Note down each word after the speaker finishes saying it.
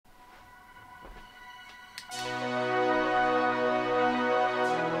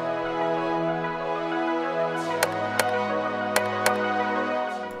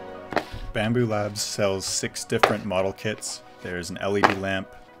Bambu Labs sells 6 different model kits. There's an LED lamp,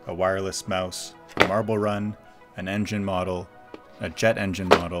 a wireless mouse, a marble run, an engine model, a jet engine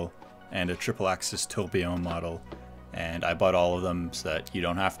model, and a triple axis tourbillon model. And I bought all of them so that you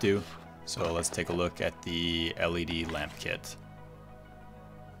don't have to. So let's take a look at the LED lamp kit.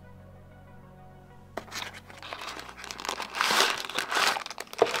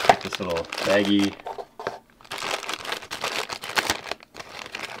 This little baggie.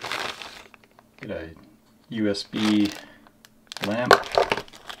 Get a USB lamp,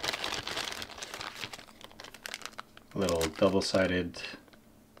 a little double-sided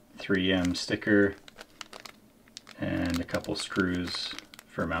 3M sticker, and a couple screws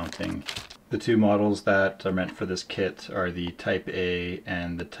for mounting. The 2 models that are meant for this kit are the Type A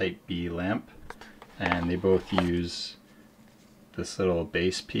and the Type B lamp, and they both use this little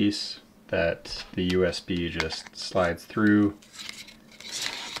base piece that the USB just slides through.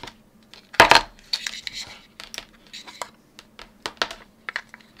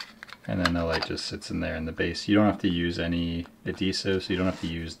 And then the light just sits in there in the base. You don't have to use any adhesive, so you don't have to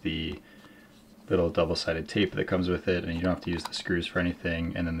use the little double-sided tape that comes with it, and you don't have to use the screws for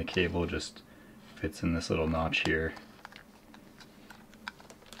anything, and then the cable just fits in this little notch here.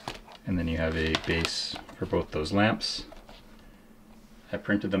 And then you have a base for both those lamps. I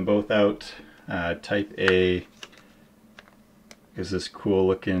printed them both out. Type A is this cool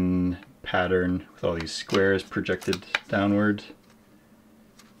looking pattern with all these squares projected downward.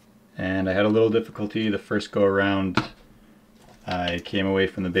 And I had a little difficulty the first go around. I came away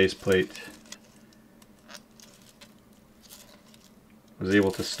from the base plate, was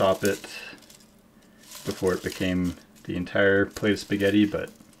able to stop it before it became the entire plate of spaghetti,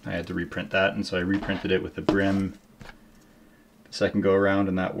 but I had to reprint that, and so I reprinted it with a brim the second go around,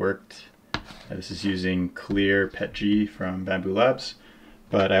 and that worked. This is using clear PETG from Bambu Labs,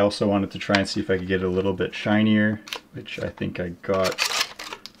 but I also wanted to try and see if I could get it a little bit shinier, which I think I got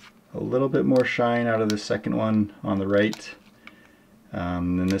a little bit more shine out of the second one on the right.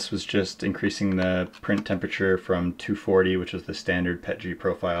 And this was just increasing the print temperature from 240, which is the standard PETG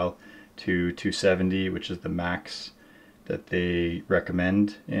profile, to 270, which is the max that they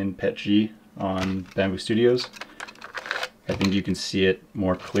recommend in PETG on Bambu Studios. I think you can see it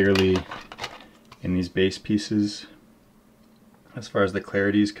more clearly in these base pieces as far as the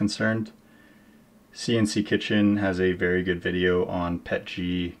clarity is concerned. CNC Kitchen has a very good video on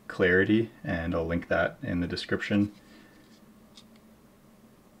PETG clarity, and I'll link that in the description.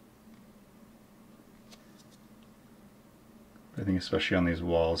 I think especially on these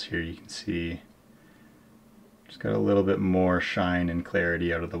walls here you can see just got a little bit more shine and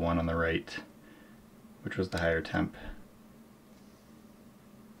clarity out of the one on the right, which was the higher temp.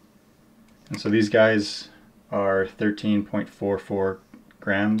 And so these guys are 13.44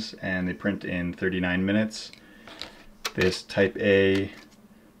 grams and they print in 39 minutes. This Type A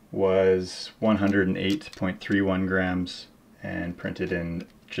was 108.31 grams and printed in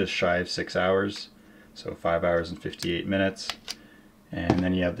just shy of 6 hours, so 5 hours and 58 minutes. And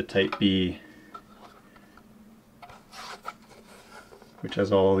then you have the Type B, which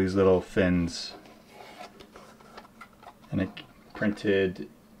has all these little fins, and it printed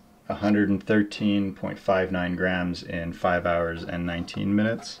 113.59 grams in 5 hours and 19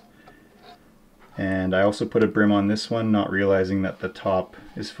 minutes. And I also put a brim on this one, not realizing that the top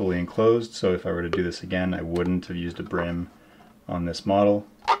is fully enclosed, so if I were to do this again I wouldn't have used a brim on this model.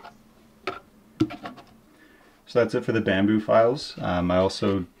 So that's it for the Bambu files. I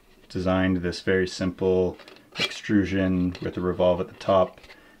also designed this very simple extrusion with a revolve at the top,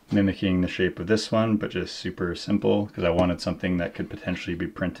 mimicking the shape of this one, but just super simple because I wanted something that could potentially be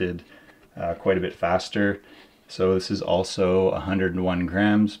printed quite a bit faster. So this is also 101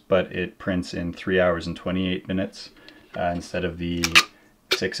 grams, but it prints in 3 hours and 28 minutes instead of the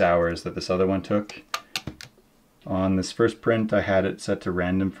 6 hours that this other one took. On this first print I had it set to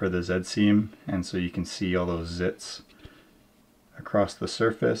random for the Z seam, and so you can see all those zits across the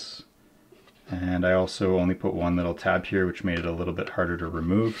surface. And I also only put one little tab here, which made it a little bit harder to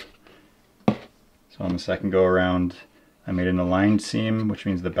remove. So on the second go around I made an aligned seam, which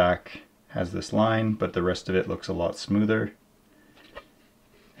means the back has this line, but the rest of it looks a lot smoother.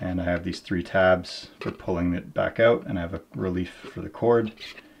 And I have these 3 tabs for pulling it back out, and I have a relief for the cord.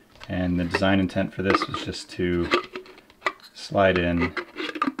 And the design intent for this was just to slide in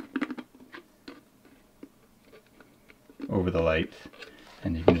over the light,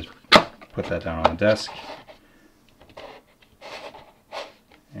 and you can just put that down on the desk.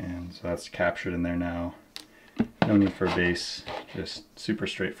 And so that's captured in there now. No need for a base, just super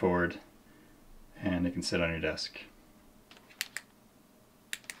straightforward, and it can sit on your desk.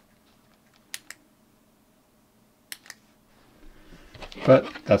 But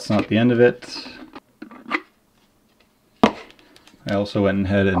that's not the end of it. I also went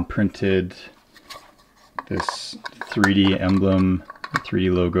ahead and printed this 3D emblem, the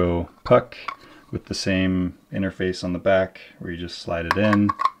 3D logo puck with the same interface on the back where you just slide it in.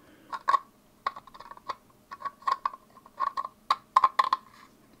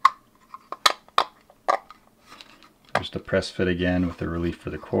 Just a press fit again with the relief for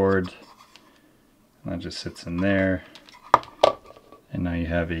the cord. And that just sits in there. And now you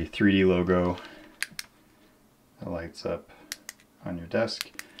have a 3D logo that lights up on your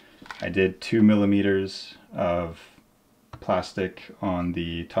desk. I did 2 millimeters of plastic on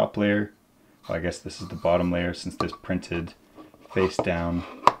the top layer. Well, I guess this is the bottom layer since this printed face down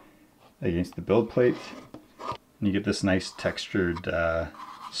against the build plate. And you get this nice textured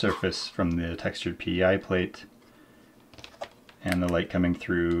surface from the textured PEI plate. And the light coming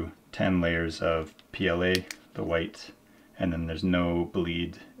through 10 layers of PLA, the white, and then there's no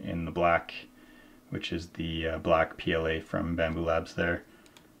bleed in the black, which is the black PLA from Bambu Labs there.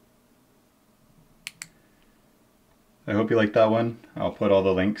 I hope you liked that one. I'll put all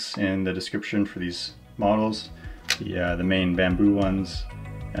the links in the description for these models, the main Bambu ones,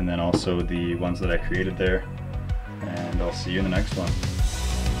 and then also the ones that I created there. And I'll see you in the next one.